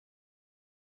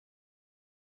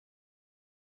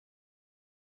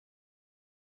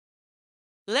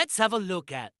Let's have a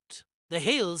look at. The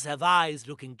hills have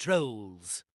eyes-looking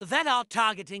trolls that are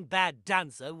targeting bad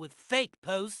dancer with fake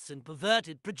posts and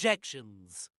perverted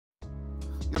projections.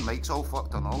 Your mic's all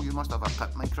fucked and all. You must have a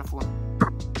pit microphone.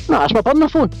 No, that's my burner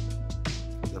phone.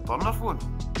 Your burner phone?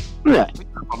 Yeah. What's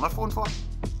your burner phone for?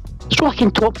 So I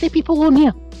can talk to people on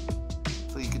here.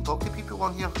 So you can talk to people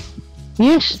on here?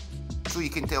 Yes. So you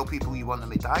can tell people you want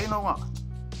them to die and all that?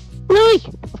 Aye,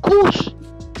 of course.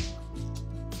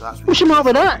 So that's What's the matter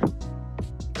with that?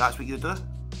 That's what you do?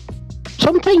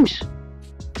 Sometimes.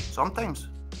 Sometimes?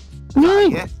 Aye.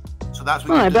 Yeah. So that's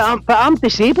what you do. But I'm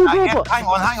disabled, Robert. Hang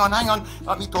on.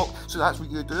 Let me talk. So that's what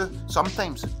you do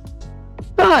sometimes?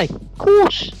 Aye, of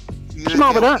course. What's the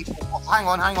matter with that? People,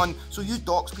 hang on. So you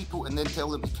dox people and then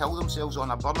tell them to kill themselves on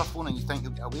a burner phone and you think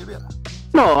you'll get away with it?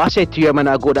 No, I said to you a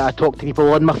minute ago that I talk to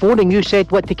people on my phone and you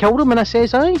said what, to kill them, and I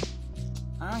says aye.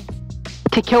 Aye.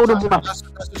 To kill them with That's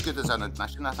as good as an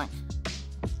admission, I think.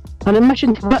 an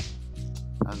admission to what?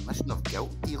 An admission of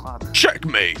guilt, dear lad.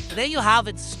 Checkmate! There you have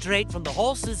it straight from the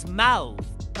horse's mouth.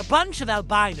 A bunch of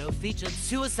albino featured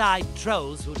suicide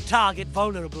trolls who target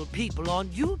vulnerable people on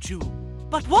YouTube.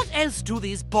 But what else do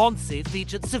these boncey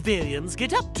featured civilians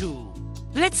get up to?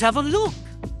 Let's have a look.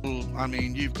 Well, I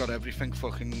mean, you've got everything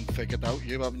fucking figured out,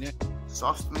 haven't you?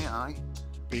 Sussed, mate, aye.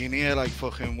 Been here like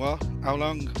fucking what? How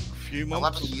long? A few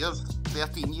months? 11 years.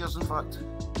 13 years, in fact.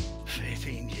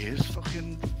 13 years?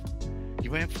 Fucking...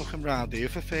 You weren't fucking round here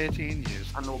for 13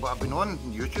 years. I know, but I've been on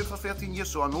YouTube for 13 years,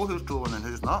 so I know who's trolling and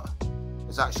who's not.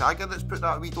 Is that Shagger that's put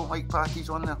that we don't like packies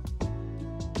on there?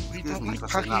 We Excuse don't me like for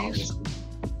saying that.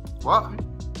 packies. What?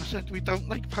 I said we don't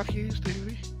like packies, do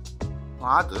we? Well,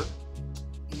 I do.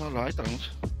 No, I don't.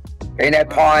 Hey there,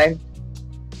 Pine.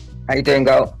 How you doing,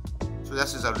 girl? So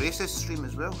this is a racist stream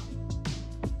as well?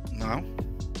 No.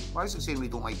 Why is it saying we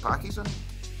don't like packies on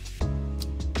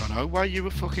it? I know why you were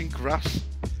fucking grass.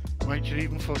 Why you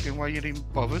even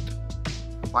bothered?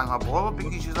 Why am I bothered?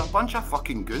 Because you're a bunch of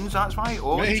fucking goons, that's why.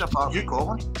 Oh, Mate, it's a part of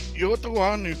Colin. You're the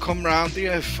one who come round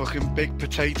here fucking big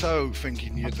potato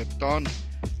thinking you're the Don,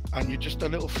 and you're just a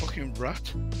little fucking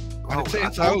rat. And it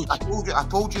turns out... I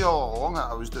told you all along that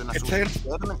I was doing a social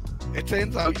experiment. It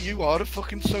turns out you are a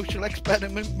fucking social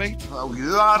experiment, mate. Well,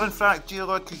 you are, in fact, dear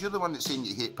lad, because you're the one that's saying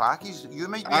you hate packies. You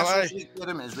might be a social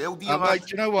experiment as well, dear lad. Do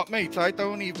you know what, mate? I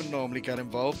don't even normally get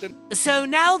involved in... So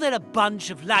now they're a bunch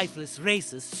of lifeless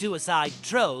racist suicide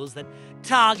trolls that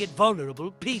target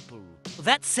vulnerable people.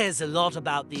 That says a lot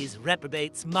about these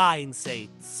reprobates'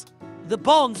 mindsets. The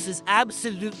bonce is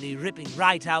absolutely ripping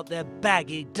right out their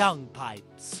baggy dung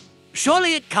pipes.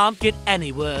 Surely it can't get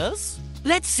any worse?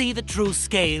 Let's see the true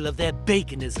scale of their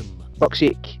baconism. Fuck's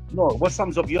sake. No, what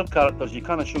sums up your characters? You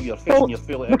can't show your face and you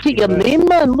feel it. Look at your name,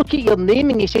 man. Look at your name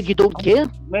and you said you don't care.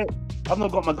 Mate, I've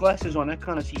not got my glasses on. I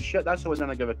can't see shit. That's why I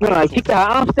didn't give a Alright, take the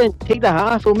hat off then. Take the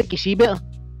hat off. It'll make you see better.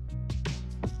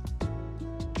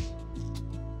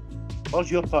 Where's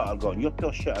your partner gone? You're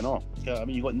pure shit and all. I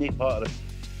mean, you got no part of it.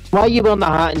 Why are you wearing the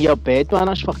hat in your bed, man?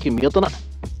 That's fucking weird, isn't it?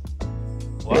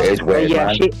 It is weird,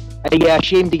 man. Are you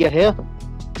ashamed of your hair?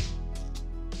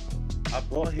 I've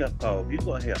got hair, pal. Have you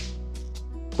got hair?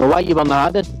 Well, why are you wearing the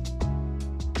hat then?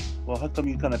 Well, how come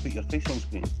you can't put your face on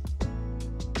screen?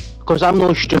 Because I'm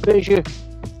not stupid as you.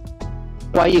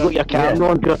 Why you got your camera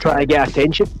on? You're trying to get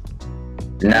attention.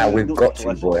 Now we've got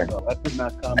to, boy.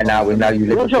 And now we know you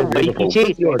live in Liverpool.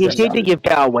 You say that you've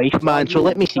got a wife, man, so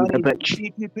let me see the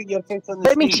bitch.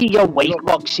 Let me see your wife,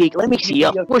 fuck's sake. Let me see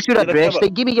her. What's your address?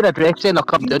 Then give me your address, then I'll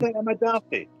come down. Do you think I'm a dafty?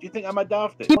 Do you think I'm a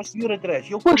dafty? What's your address?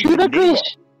 What's your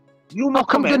address? I'll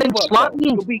come down and slap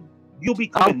you.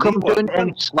 I'll come down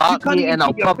and slap you and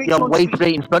I'll pop your wife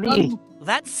right in front of you.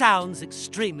 That sounds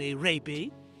extremely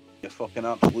rapey. You fucking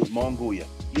absolute Mongo, you.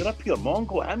 You're a pure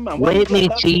Mongo, man. Let me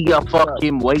see your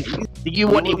fucking wife. Do you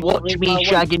want to watch me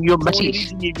shagging your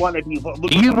missus? Do you want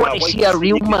to see a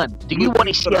real man? Do you want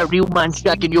to see a real man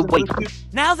shagging your wife?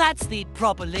 Now that's the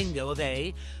proper lingo of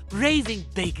a raising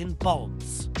bacon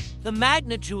bonds. The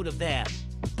magnitude of their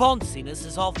bonciness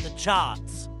is off the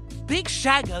charts. Big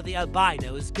Shagger the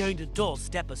albino is going to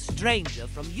doorstep a stranger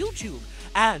from YouTube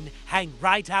and hang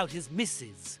right out his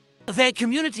missus. Their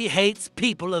community hates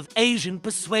people of Asian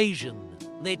persuasion.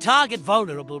 They target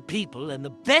vulnerable people, and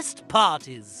the best part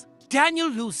is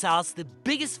Daniel Lusas, the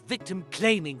biggest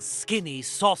victim-claiming skinny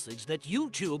sausage that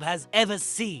YouTube has ever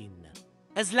seen,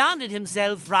 has landed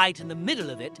himself right in the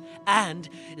middle of it and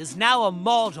is now a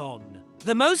mod on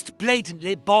the most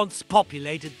blatantly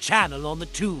bonce-populated channel on the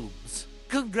tubes.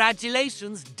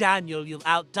 Congratulations, Daniel, you've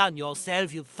outdone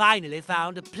yourself. You've finally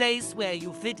found a place where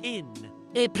you fit in.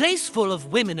 A place full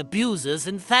of women abusers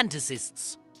and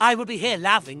fantasists. I will be here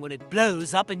laughing when it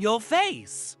blows up in your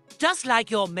face. Just like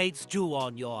your mates do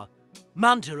on your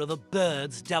munter of a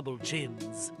bird's double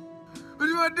chins. What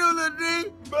do you want to do, Lil D?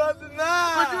 What do you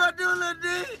want to do, Lil D?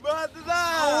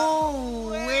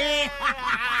 Oh,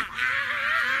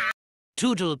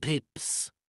 Toodle pips.